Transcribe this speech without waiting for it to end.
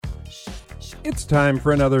It's time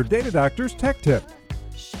for another Data Doctor's Tech Tip.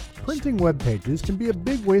 Printing web pages can be a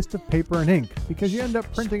big waste of paper and ink because you end up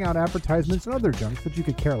printing out advertisements and other junk that you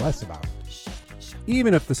could care less about.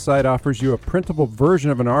 Even if the site offers you a printable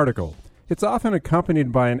version of an article, it's often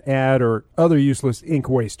accompanied by an ad or other useless ink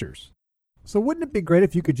wasters. So wouldn't it be great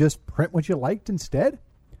if you could just print what you liked instead?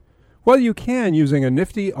 Well, you can using a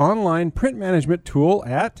nifty online print management tool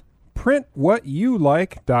at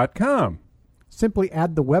printwhatyoulike.com. Simply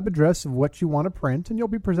add the web address of what you want to print, and you'll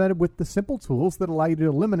be presented with the simple tools that allow you to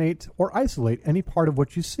eliminate or isolate any part of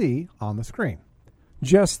what you see on the screen.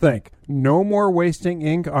 Just think, no more wasting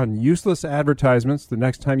ink on useless advertisements the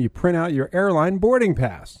next time you print out your airline boarding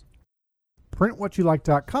pass.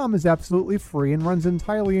 Printwhatyoulike.com is absolutely free and runs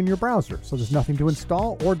entirely in your browser, so there's nothing to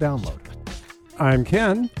install or download. I'm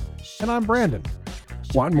Ken. And I'm Brandon.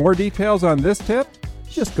 Want more details on this tip?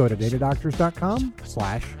 Just go to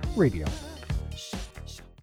datadoctors.com/radio.